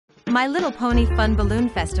My Little Pony Fun Balloon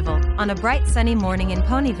Festival. On a bright sunny morning in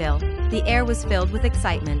Ponyville, the air was filled with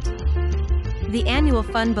excitement. The annual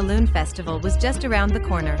Fun Balloon Festival was just around the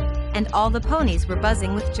corner, and all the ponies were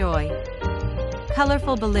buzzing with joy.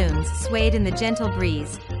 Colorful balloons swayed in the gentle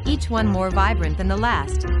breeze, each one more vibrant than the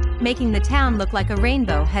last, making the town look like a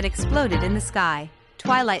rainbow had exploded in the sky.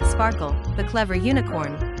 Twilight Sparkle, the clever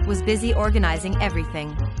unicorn, was busy organizing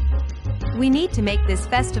everything. "We need to make this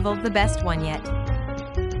festival the best one yet,"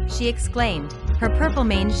 she exclaimed, her purple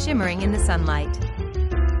mane shimmering in the sunlight.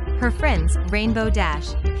 Her friends, Rainbow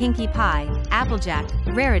Dash, Pinkie Pie, Applejack,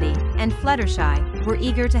 Rarity, and Fluttershy, were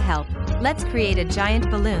eager to help. "Let's create a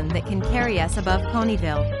giant balloon that can carry us above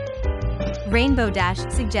Ponyville," Rainbow Dash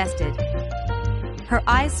suggested, her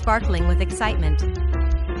eyes sparkling with excitement.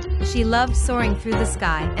 She loved soaring through the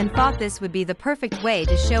sky and thought this would be the perfect way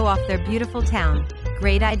to show off their beautiful town.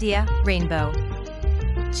 "Great idea, Rainbow,"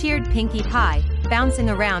 cheered Pinkie Pie, bouncing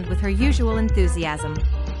around with her usual enthusiasm.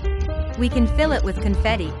 "We can fill it with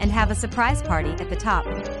confetti and have a surprise party at the top."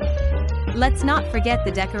 "Let's not forget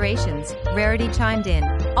the decorations," Rarity chimed in,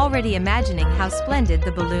 already imagining how splendid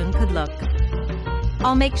the balloon could look.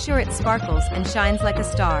 "I'll make sure it sparkles and shines like a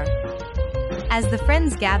star." As the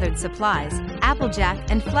friends gathered supplies, Applejack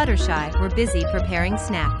and Fluttershy were busy preparing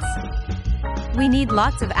snacks. "We need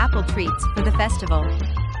lots of apple treats for the festival,"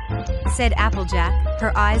 said Applejack,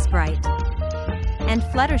 her eyes bright. "And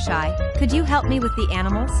Fluttershy, could you help me with the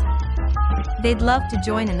animals? They'd love to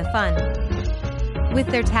join in the fun." With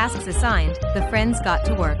their tasks assigned, the friends got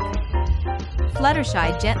to work.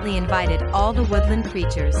 Fluttershy gently invited all the woodland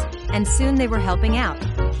creatures, and soon they were helping out,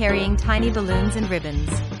 carrying tiny balloons and ribbons.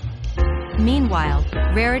 Meanwhile,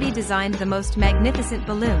 Rarity designed the most magnificent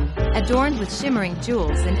balloon, adorned with shimmering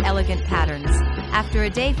jewels and elegant patterns. After a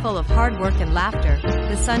day full of hard work and laughter,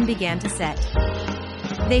 the sun began to set.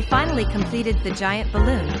 They finally completed the giant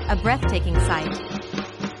balloon, a breathtaking sight.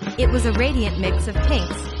 It was a radiant mix of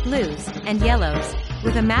pinks, blues, and yellows,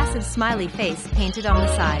 with a massive smiley face painted on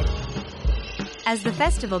the side. As the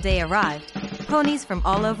festival day arrived, ponies from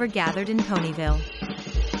all over gathered in Ponyville.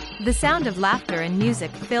 The sound of laughter and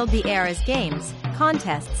music filled the air as games,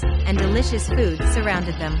 contests, and delicious food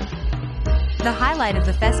surrounded them. The highlight of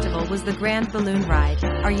the festival was the grand balloon ride.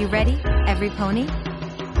 "Are you ready, every pony?"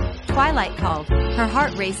 Twilight called, her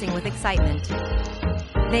heart racing with excitement.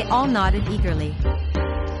 They all nodded eagerly.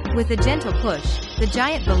 With a gentle push, the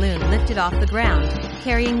giant balloon lifted off the ground,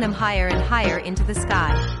 carrying them higher and higher into the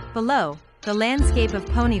sky. Below, the landscape of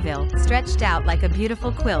Ponyville stretched out like a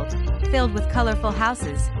beautiful quilt, filled with colorful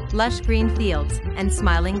houses, lush green fields, and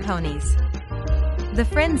smiling ponies. The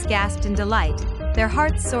friends gasped in delight, their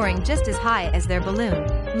hearts soaring just as high as their balloon.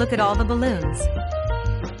 "Look at all the balloons,"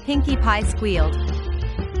 Pinkie Pie squealed,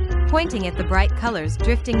 pointing at the bright colors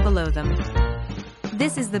drifting below them.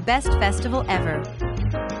 "This is the best festival ever."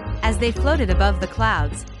 As they floated above the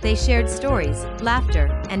clouds, they shared stories,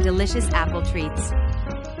 laughter, and delicious apple treats.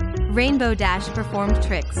 Rainbow Dash performed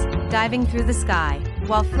tricks, diving through the sky,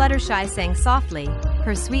 while Fluttershy sang softly,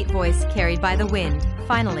 her sweet voice carried by the wind.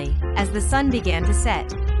 Finally, as the sun began to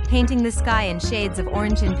set, painting the sky in shades of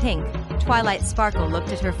orange and pink, Twilight Sparkle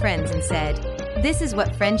looked at her friends and said, "This is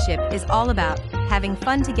what friendship is all about, having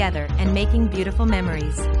fun together and making beautiful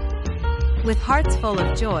memories." With hearts full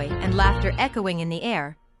of joy and laughter echoing in the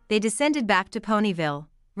air, they descended back to Ponyville,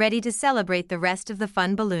 ready to celebrate the rest of the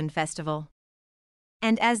Fun Balloon Festival.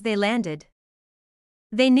 And as they landed,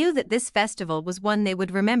 they knew that this festival was one they would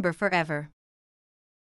remember forever.